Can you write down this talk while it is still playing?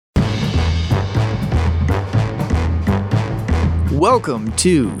Welcome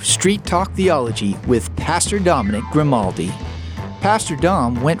to Street Talk Theology with Pastor Dominic Grimaldi. Pastor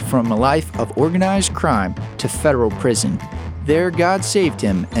Dom went from a life of organized crime to federal prison. There, God saved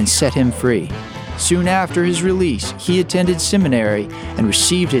him and set him free. Soon after his release, he attended seminary and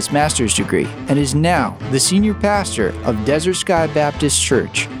received his master's degree and is now the senior pastor of Desert Sky Baptist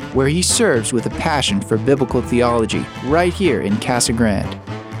Church, where he serves with a passion for biblical theology right here in Casa Grande.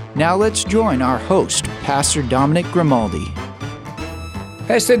 Now let's join our host, Pastor Dominic Grimaldi.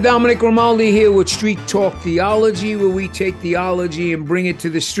 Pastor Dominic Grimaldi here with Street Talk Theology, where we take theology and bring it to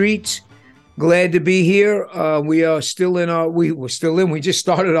the streets. Glad to be here. We just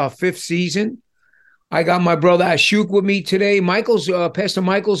started our fifth season. I got my brother Ashok with me today. Pastor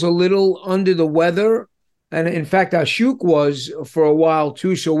Michael's a little under the weather. And in fact, Ashok was for a while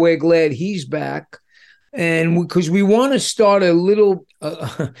too. So we're glad he's back. And because we want to start a little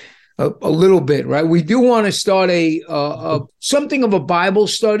bit, right? We do want to start something of a Bible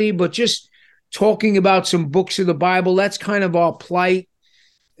study, but just talking about some books of the Bible. That's kind of our plight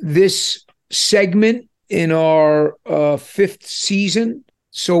this segment in our fifth season.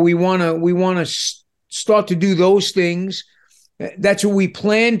 So we want to start to do those things. That's what we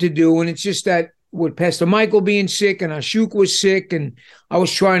plan to do, and it's just that with Pastor Michael being sick and Ashok was sick, and I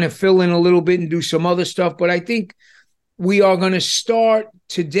was trying to fill in a little bit and do some other stuff. But I think we are going to start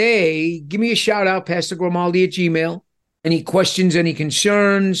today. Give me a shout out, Pastor Grimaldi at Gmail. Any questions, any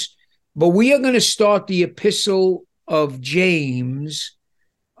concerns? But we are going to start the epistle of James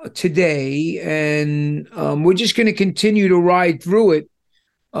today, and we're just going to continue to ride through it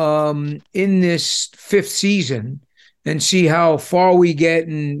in this fifth season and see how far we get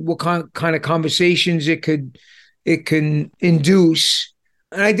and what kind of conversations it can induce.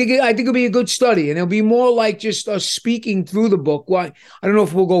 And I think it'll be a good study, and it'll be more like just us speaking through the book. Why? I don't know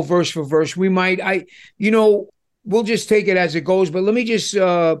if we'll go verse for verse. We might. We'll just take it as it goes. But let me just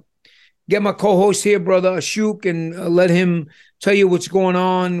get my co-host here, Brother Ashok, and let him tell you what's going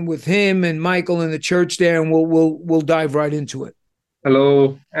on with him and Michael and the church there, and we'll dive right into it.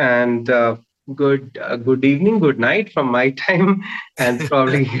 Hello, and good evening, good night from my time, and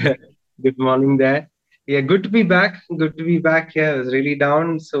probably good morning there. Yeah, good to be back. Good to be back here. I was really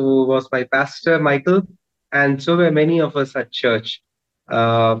down. So was my pastor, Michael, and so were many of us at church.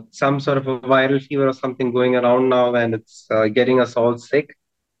 Some sort of a viral fever or something going around now, and it's getting us all sick.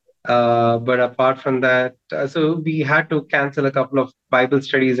 But apart from that, so we had to cancel a couple of Bible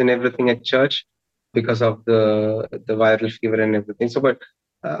studies and everything at church because of the viral fever and everything. So, but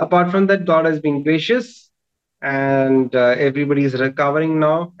apart from that, God has been gracious, and everybody is recovering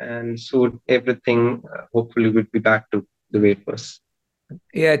now, and so everything hopefully will be back to the way it was.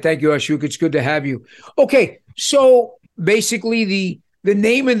 Yeah, thank you, Ashok. It's good to have you. Okay, so basically the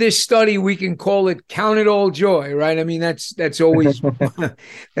name of this study, we can call it "Count It All Joy," right? I mean, that's always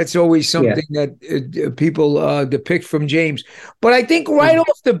that's always something that people depict from James. But I think right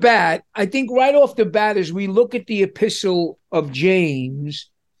off the bat, as we look at the epistle of James,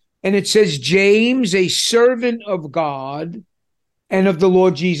 and it says, James, a servant of God and of the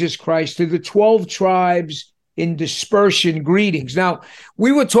Lord Jesus Christ, to the 12 tribes in dispersion, greetings. Now,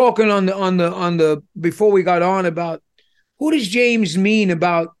 we were talking on the before we got on about who does James mean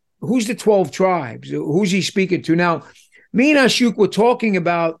about who's the 12 tribes? Who's he speaking to? Now, me and Ashok were talking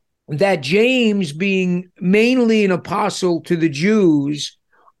about that James being mainly an apostle to the Jews.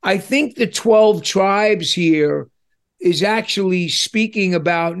 I think the 12 tribes here is actually speaking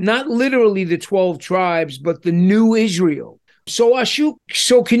about not literally the 12 tribes, but the new Israel. So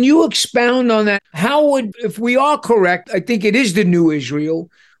Ashok, can you expound on that? If we are correct, I think it is the new Israel.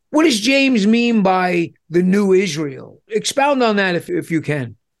 What does James mean by the new Israel? Expound on that if you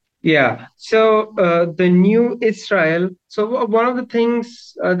can. Yeah. So the new Israel. So one of the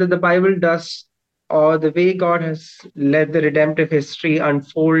things that the Bible does, or the way God has let the redemptive history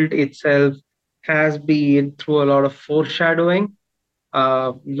unfold itself, has been through a lot of foreshadowing,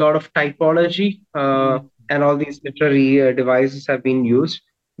 a lot of typology, and all these literary devices have been used,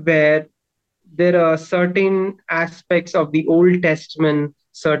 where there are certain aspects of the Old Testament,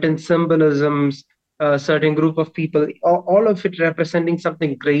 certain symbolisms, a certain group of people, all of it representing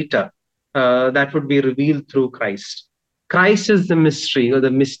something greater that would be revealed through Christ. Christ is the mystery, or the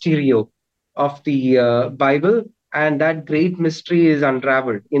mysterio of the Bible, and that great mystery is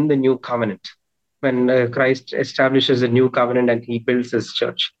unraveled in the new covenant, when Christ establishes a new covenant and he builds his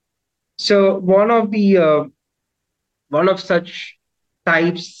church. So one of such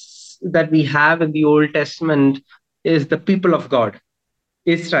types that we have in the Old Testament is the people of God,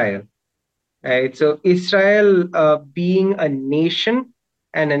 Israel. Right? So Israel, being a nation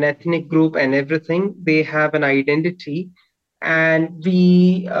and an ethnic group and everything, they have an identity And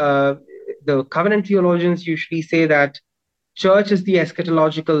the covenant theologians usually say that church is the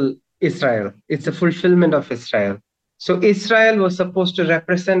eschatological Israel. It's a fulfillment of Israel. So Israel was supposed to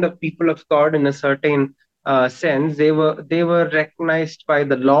represent the people of God in a certain sense. They were recognized by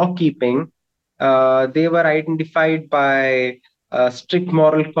the law keeping. They were identified by strict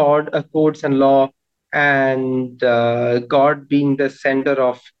moral codes and law, and God being the center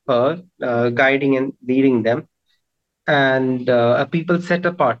of her, guiding and leading them, and a people set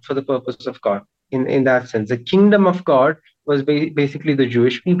apart for the purpose of God. In that sense, the kingdom of God was basically the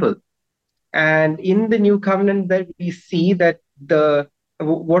Jewish people. And in the new covenant, that we see that the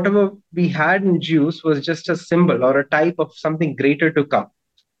whatever we had in Jews was just a symbol or a type of something greater to come.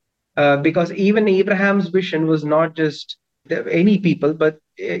 Because even Abraham's vision was not just any people, but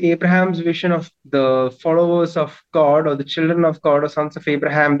Abraham's vision of the followers of God or the children of God or sons of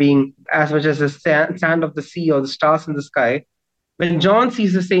Abraham being as much as the sand of the sea or the stars in the sky. When John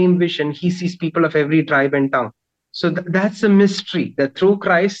sees the same vision, he sees people of every tribe and tongue. So that's a mystery that through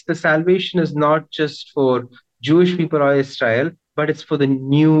Christ, the salvation is not just for Jewish people or Israel, but it's for the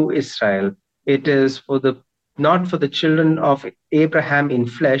new Israel. It is for the not for the children of Abraham in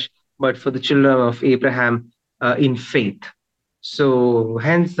flesh, but for the children of Abraham in faith. So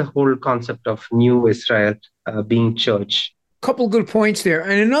hence the whole concept of new Israel being church. Couple good points there.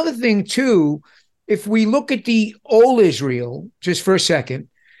 And another thing too, if we look at the old Israel, just for a second,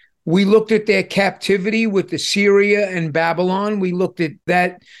 we looked at their captivity with Assyria and Babylon. We looked at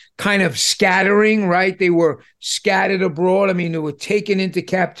that kind of scattering, right? They were scattered abroad. I mean, they were taken into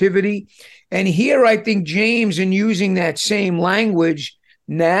captivity. And here, I think James, in using that same language,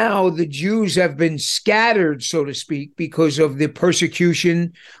 now the Jews have been scattered, so to speak, because of the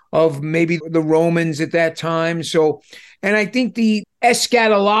persecution of maybe the Romans at that time. So, and I think the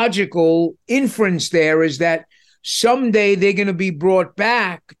eschatological inference there is that someday they're going to be brought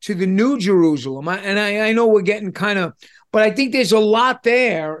back to the New Jerusalem. And I know we're getting kind of, but I think there's a lot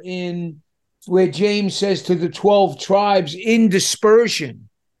there in where James says to the 12 tribes in dispersion,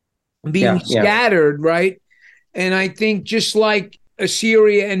 being scattered, right? And I think just like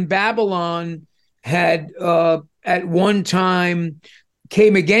Assyria and Babylon had at one time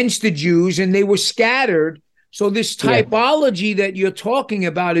came against the Jews and they were scattered. So this typology that you're talking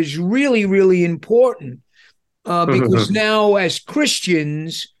about is really, really important. Because now as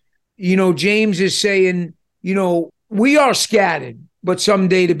Christians, James is saying, we are scattered, but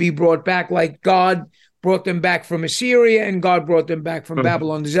someday to be brought back, like God brought them back from Assyria and God brought them back from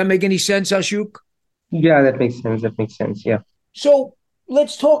Babylon. Does that make any sense, Ashok? Yeah, that makes sense. That makes sense. Yeah. So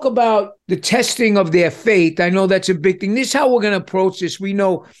let's talk about the testing of their faith. I know that's a big thing. This is how we're going to approach this. We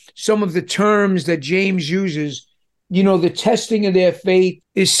know some of the terms that James uses. The testing of their faith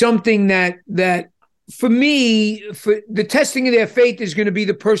is something that for me, for the testing of their faith is going to be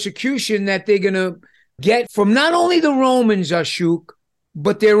the persecution that they're going to get from not only the Romans, Ashok,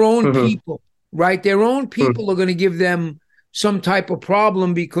 but their own people, right? Their own people are going to give them some type of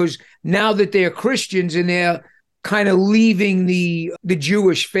problem because now that they're Christians and they're kind of leaving the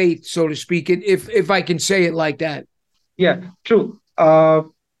Jewish faith, so to speak, if I can say it like that. Yeah, true.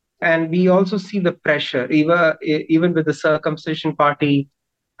 And we also see the pressure, even with the circumcision party.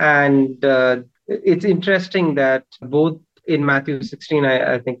 And it's interesting that both in Matthew 16,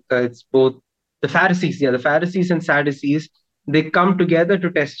 I think it's both the Pharisees and Sadducees, they come together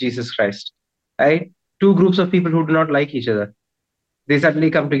to test Jesus Christ, right? Two groups of people who do not like each other. They suddenly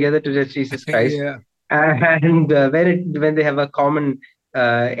come together to test Jesus Christ. And when they have a common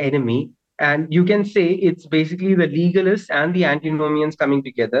enemy, and you can say it's basically the legalists and the antinomians coming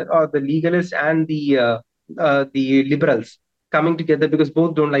together, or the legalists and the liberals coming together because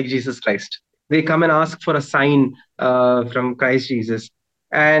both don't like Jesus Christ. They come and ask for a sign from Christ Jesus.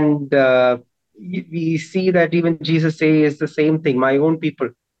 And we see that even Jesus says the same thing. My own people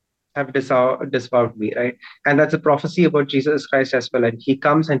have disavowed me, right? And that's a prophecy about Jesus Christ as well. And he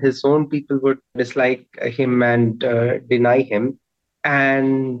comes and his own people would dislike him and deny him.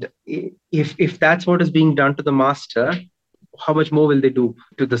 And if that's what is being done to the master, how much more will they do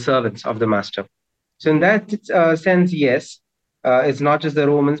to the servants of the master? So in that sense, yes, it's not just the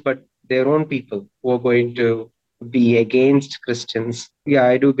Romans, but their own people who are going to be against Christians. Yeah,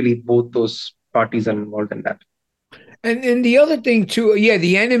 I do believe both those parties are involved in that. And the other thing too,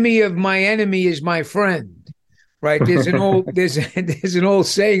 the enemy of my enemy is my friend, right? There's an old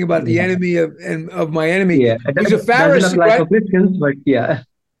saying about the enemy of my enemy. Yeah, there's a Pharisee, right? For Christians, but yeah.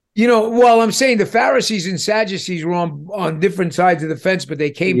 I'm saying the Pharisees and Sadducees were on different sides of the fence, but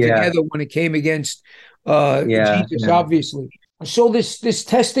they came together when it came against Jesus, obviously. So this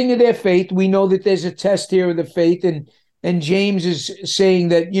testing of their faith, we know that there's a test here of the faith, and And James is saying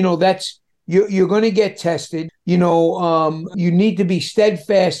that, that's you're going to get tested. You need to be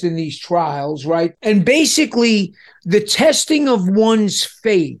steadfast in these trials, right? And basically, the testing of one's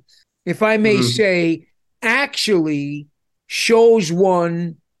faith, if I may say, actually shows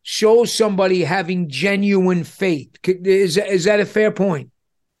somebody having genuine faith. Is that a fair point?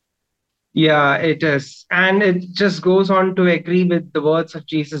 Yeah, it is. And it just goes on to agree with the words of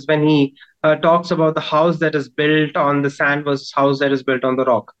Jesus when he talks about the house that is built on the sand versus house that is built on the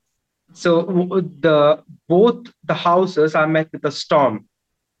rock. So both the houses are met with a storm.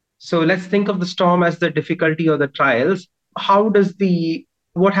 So let's think of the storm as the difficulty or the trials.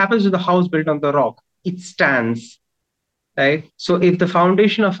 What happens to the house built on the rock? It stands, right? So if the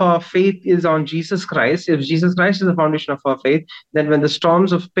foundation of our faith is on Jesus Christ, if Jesus Christ is the foundation of our faith, then when the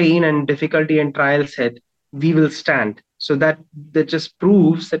storms of pain and difficulty and trials hit, we will stand. So that just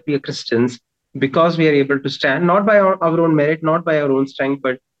proves that we are Christians because we are able to stand, not by our own merit, not by our own strength,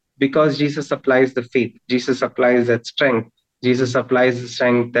 but because Jesus supplies the faith, Jesus supplies that strength, Jesus supplies the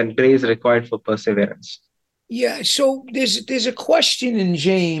strength and grace required for perseverance. Yeah, so there's a question in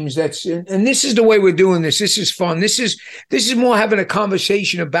James and this is the way we're doing this. This is fun. This is more having a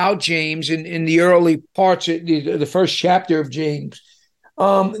conversation about James in the early parts of the first chapter of James.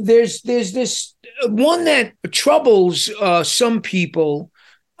 There's this one that troubles some people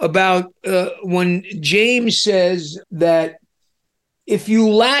about when James says that if you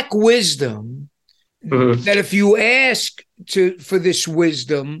lack wisdom, that if you ask for this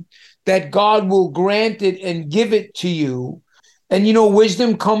wisdom, that God will grant it and give it to you. And,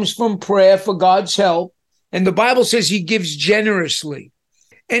 wisdom comes from prayer for God's help. And the Bible says he gives generously.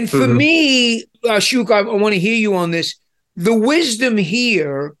 And for me, Ashok, I want to hear you on this. The wisdom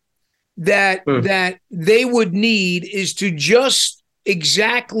here that they would need is to just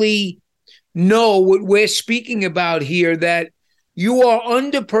exactly know what we're speaking about here, that you are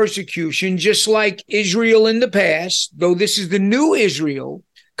under persecution, just like Israel in the past, though this is the new Israel.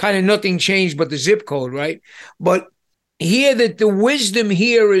 Kind of nothing changed but the zip code, right? But here, that the wisdom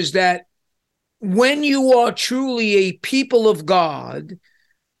here is that when you are truly a people of God,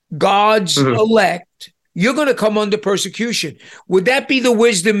 God's elect, you're going to come under persecution. Would that be the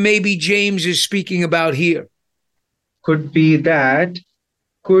wisdom maybe James is speaking about here? Could be that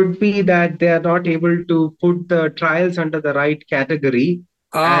they are not able to put the trials under the right category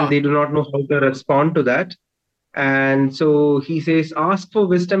and they do not know how to respond to that. And so he says, ask for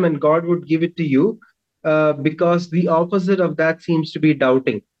wisdom and God would give it to you, because the opposite of that seems to be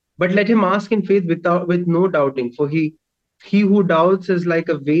doubting. But let him ask in faith with no doubting, for he who doubts is like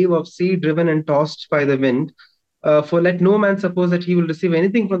a wave of sea driven and tossed by the wind. For let no man suppose that he will receive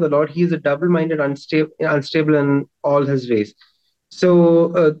anything from the Lord. He is a double-minded, unstable in all his ways.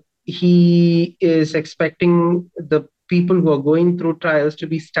 So he is expecting the people who are going through trials to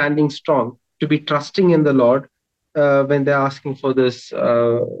be standing strong, to be trusting in the Lord, when they're asking for this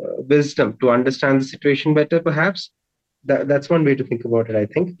wisdom to understand the situation better, perhaps. That's one way to think about it, I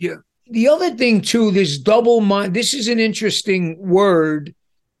think. Yeah. The other thing, too, this double mind. This is an interesting word,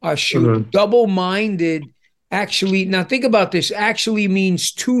 double-minded. Actually, now think about this. Actually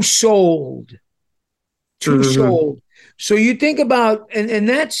means two-souled. Two-souled. So you think about,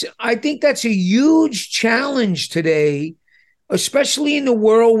 and I think that's a huge challenge today, especially in the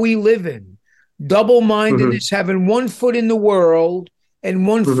world we live in. Double-mindedness, having one foot in the world and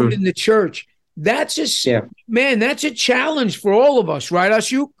one foot in the church. That's that's a challenge for all of us, right,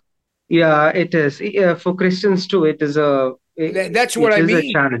 Ashok? Yeah, it is. For Christians too, it is that's what I mean.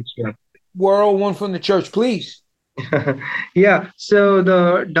 A challenge, yeah. World, one from the church, please. Yeah. So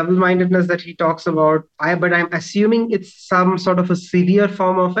the double-mindedness that he talks about, but I'm assuming it's some sort of a severe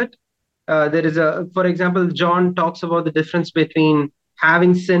form of it. There is for example, John talks about the difference between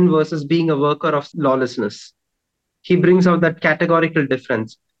having sin versus being a worker of lawlessness. He brings out that categorical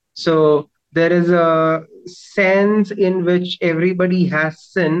difference. So there is a sense in which everybody has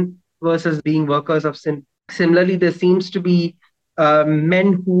sin versus being workers of sin. Similarly, there seems to be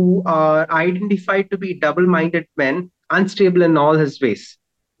men who are identified to be double-minded men, unstable in all his ways.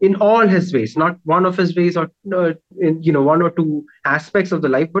 In all his ways, not one of his ways or one or two aspects of the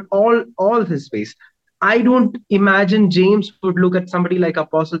life, but all his ways. I don't imagine James would look at somebody like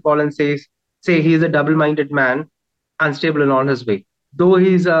Apostle Paul and say he's a double-minded man, unstable in all his way. Though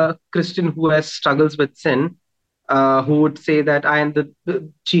he's a Christian who has struggles with sin, who would say that I am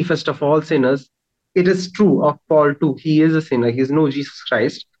the chiefest of all sinners. It is true of Paul too. He is a sinner. He is no Jesus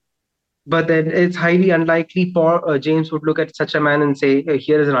Christ. But then it's highly unlikely James would look at such a man and say, hey,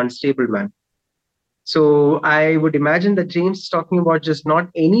 here is an unstable man. So I would imagine that James is talking about just not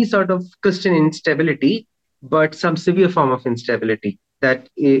any sort of Christian instability, but some severe form of instability. That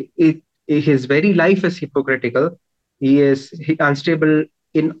his very life is hypocritical. He unstable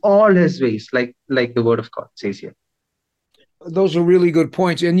in all his ways, like the word of God says here. Those are really good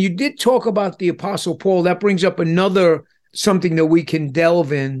points. And you did talk about the Apostle Paul. That brings up another something that we can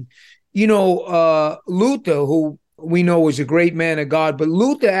delve in. Luther, who we know was a great man of God, but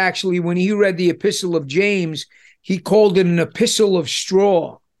Luther actually, when he read the Epistle of James, he called it an epistle of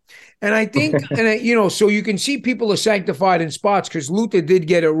straw. And I think, so you can see people are sanctified in spots because Luther did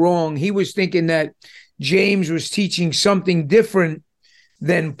get it wrong. He was thinking that James was teaching something different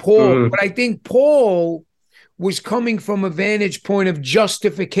than Paul. Mm-hmm. But I think Paul was coming from a vantage point of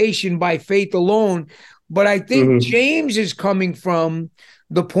justification by faith alone. But I think James is coming from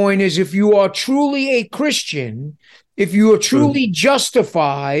the point is if you are truly a Christian, if you are truly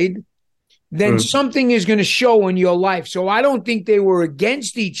justified, then something is going to show in your life. So I don't think they were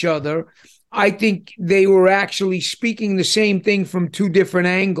against each other. I think they were actually speaking the same thing from two different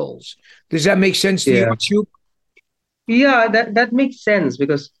angles. Does that make sense to you, Ashok? Yeah, that makes sense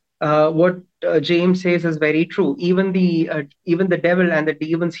because what James says is very true. Even the devil and the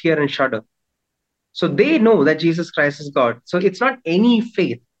demons hear and shudder. So they know that Jesus Christ is God. So it's not any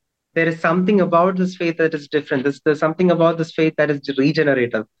faith. There is something about this faith that is different. There's something about this faith that is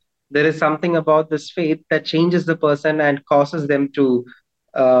regenerative. There is something about this faith that changes the person and causes them to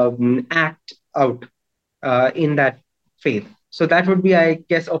act out in that faith. So that would be, I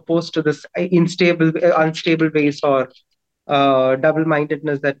guess, opposed to this unstable ways or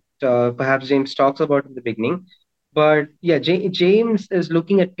double-mindedness that perhaps James talks about in the beginning. But yeah, James is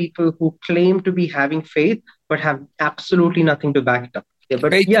looking at people who claim to be having faith but have absolutely nothing to back it up. Yeah,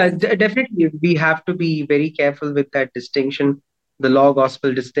 but yeah, definitely we have to be very careful with that distinction, the law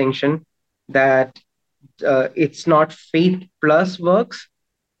gospel distinction, that it's not faith plus works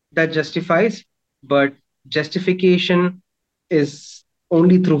that justifies, but justification is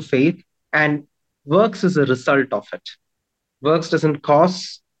only through faith, and works is a result of it. Works doesn't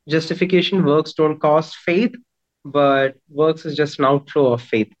cause justification, works don't cause faith, but works is just an outflow of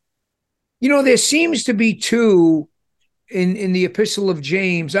faith. There seems to be two in the Epistle of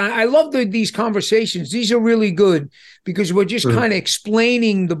James. I love these conversations. These are really good because we're just kind of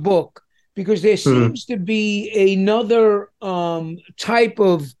explaining the book, because there seems to be another type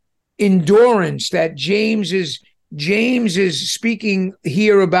of endurance that James is speaking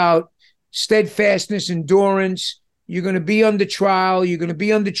here about: steadfastness, endurance. You're going to be under trial. You're going to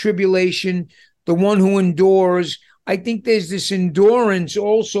be under tribulation. The one who endures. I think there's this endurance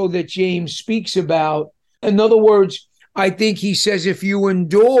also that James speaks about. In other words, I think he says if you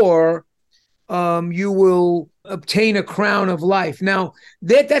endure, you will obtain a crown of life. Now,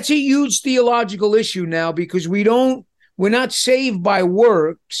 that's a huge theological issue now, because we're not saved by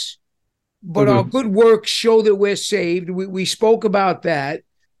works, but our good works show that we're saved. We spoke about that.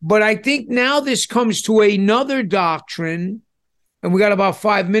 But I think now this comes to another doctrine, and we got about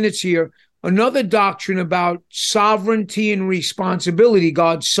 5 minutes here, another doctrine about sovereignty and responsibility,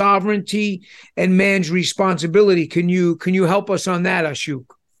 God's sovereignty and man's responsibility. Can you help us on that, Ashok?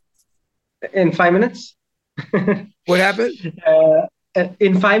 In 5 minutes? What happened?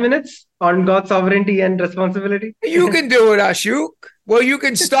 In 5 minutes on God's sovereignty and responsibility? You can do it, Ashok. Well, you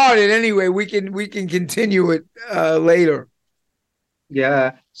can start it anyway. We can continue it later.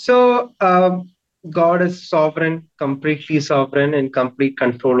 Yeah. So God is sovereign, completely sovereign, in complete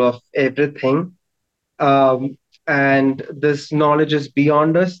control of everything. And this knowledge is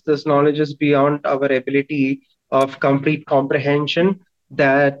beyond us. This knowledge is beyond our ability of complete comprehension,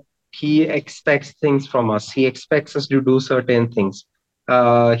 that he expects things from us. He expects us to do certain things.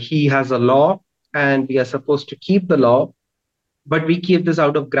 He has a law, and we are supposed to keep the law, but we keep this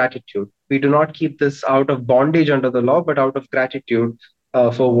out of gratitude. We do not keep this out of bondage under the law, but out of gratitude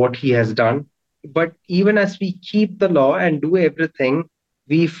for what he has done. But even as we keep the law and do everything,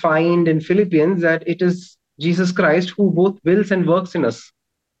 we find in Philippians that it is Jesus Christ who both wills and works in us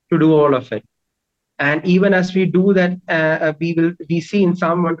to do all of it. And even as we do that, we see in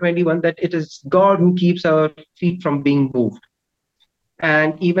Psalm 121 that it is God who keeps our feet from being moved.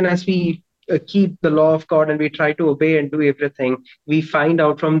 And even as we keep the law of God and we try to obey and do everything, we find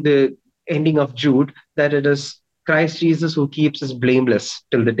out from the ending of Jude that it is Christ Jesus who keeps us blameless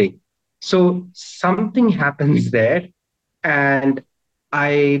till the day. So something happens there. And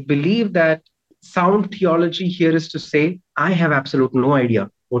I believe that sound theology here is to say, I have absolute no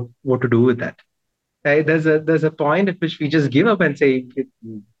idea what to do with that. There's a point at which we just give up and say,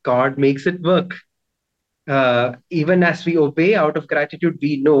 God makes it work. Even as we obey out of gratitude,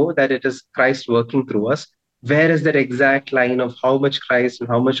 we know that it is Christ working through us. Where is that exact line of how much Christ and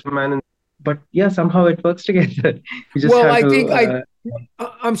how much man? but yeah, somehow it works together. You just Well, have I to. think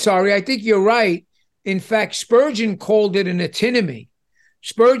I'm sorry. I think you're right. In fact, Spurgeon called it an antinomy.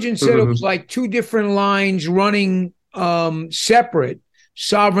 Spurgeon said it was like two different lines running separate,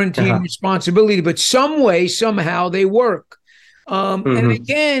 sovereignty and responsibility, but some way, somehow they work. And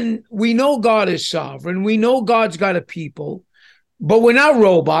again, we know God is sovereign. We know God's got a people, but we're not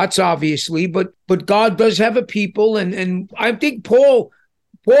robots, obviously. But God does have a people, and I think Paul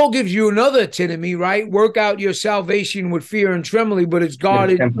gives you another antinomy, right? Work out your salvation with fear and trembling, but it's God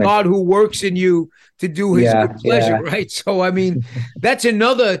who works in you to do his good pleasure, right? So, I mean, that's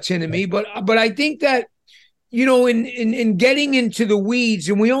another antinomy. But I think that, in getting into the weeds,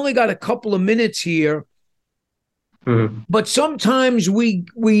 and we only got a couple of minutes here, but sometimes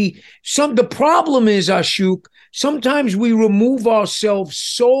the problem is, Ashok, sometimes we remove ourselves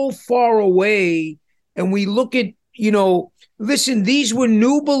so far away and we look at, listen, these were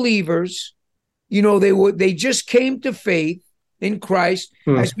new believers. They just came to faith in Christ.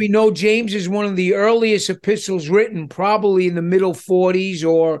 As we know, James is one of the earliest epistles written, probably in the middle 40s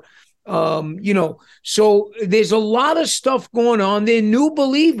or, so there's a lot of stuff going on. They're new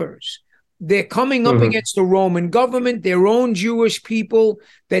believers. They're coming up against the Roman government, their own Jewish people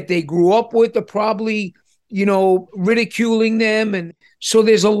that they grew up with are probably, ridiculing them. And so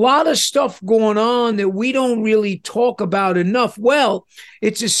there's a lot of stuff going on that we don't really talk about enough. Well,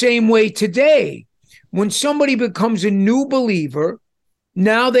 it's the same way today. When somebody becomes a new believer,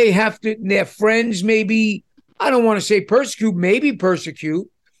 now they have to, their friends maybe, I don't want to say persecute,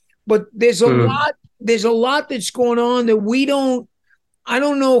 but there's a lot that's going on that I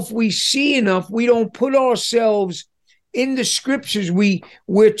don't know if we see enough. We don't put ourselves in the scriptures.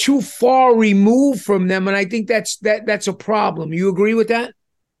 We're too far removed from them, and I think that's a problem. You agree with that?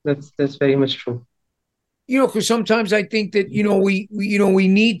 That's very much true. Because sometimes I think that we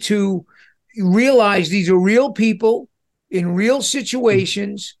need to realize these are real people in real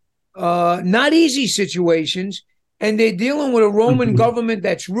situations, not easy situations, and they're dealing with a Roman government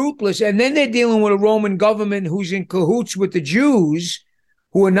that's ruthless, and then they're dealing with a Roman government who's in cahoots with the Jews,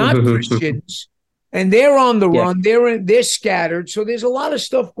 who are not Christians, and they're on the run. They're scattered. So there's a lot of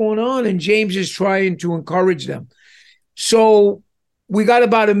stuff going on, and James is trying to encourage them. So we got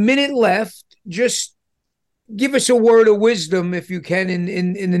about a minute left. Just give us a word of wisdom, if you can,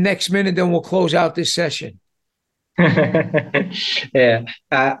 in the next minute, then we'll close out this session. Yeah,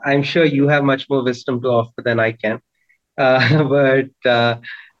 I'm sure you have much more wisdom to offer than I can. From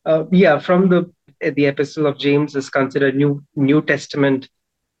the epistle of James is considered New Testament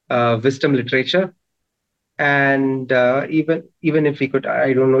wisdom literature, and even if we could,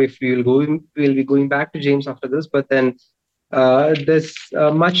 I don't know if we'll be going back to James after this, but then there's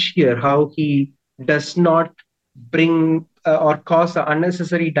much here how he does not bring or cause an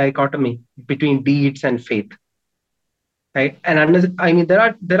unnecessary dichotomy between deeds and faith, right? And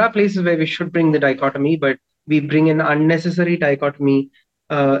there are places where we should bring the dichotomy, but we bring an unnecessary dichotomy.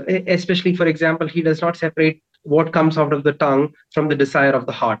 Especially, for example, he does not separate what comes out of the tongue from the desire of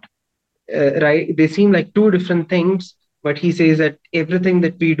the heart. Right? They seem like two different things, but he says that everything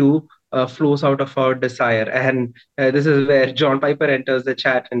that we do flows out of our desire. And this is where John Piper enters the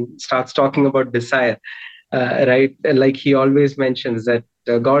chat and starts talking about desire, right? Like he always mentions that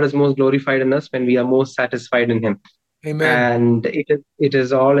God is most glorified in us when we are most satisfied in him. Amen. And it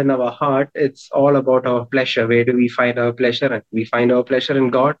is all in our heart. It's all about our pleasure. Where do we find our pleasure? And we find our pleasure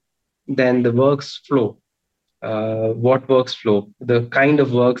in God, then the works flow. What works flow? The kind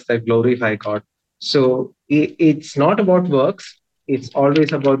of works that glorify God. So it's not about works. It's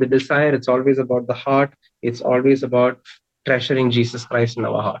always about the desire. It's always about the heart. It's always about treasuring Jesus Christ in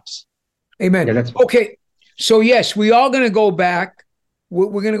our hearts. Amen. Yeah, okay. So yes, we are going to go back.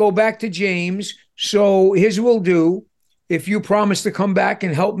 We're going to go back to James. So here's what we'll do. If you promise to come back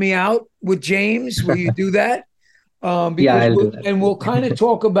and help me out with James, will you do that? I'll do that. And we'll kind of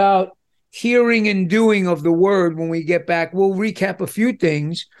talk about hearing and doing of the word when we get back. We'll recap a few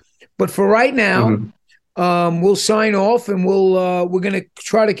things, but for right now, we'll sign off, and we're going to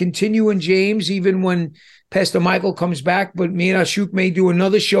try to continue in James even when Pastor Michael comes back. But me and Ashok may do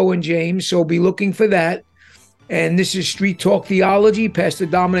another show in James, so be looking for that. And this is Street Talk Theology, Pastor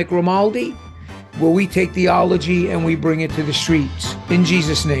Dominic Grimaldi, where we take theology and we bring it to the streets. In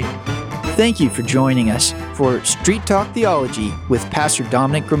Jesus' name. Thank you for joining us for Street Talk Theology with Pastor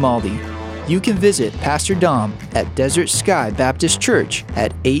Dominic Grimaldi. You can visit Pastor Dom at Desert Sky Baptist Church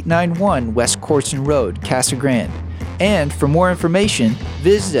at 891 West Corson Road, Casa Grande. And for more information,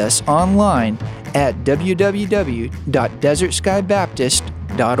 visit us online at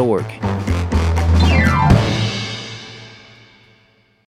www.desertskybaptist.org.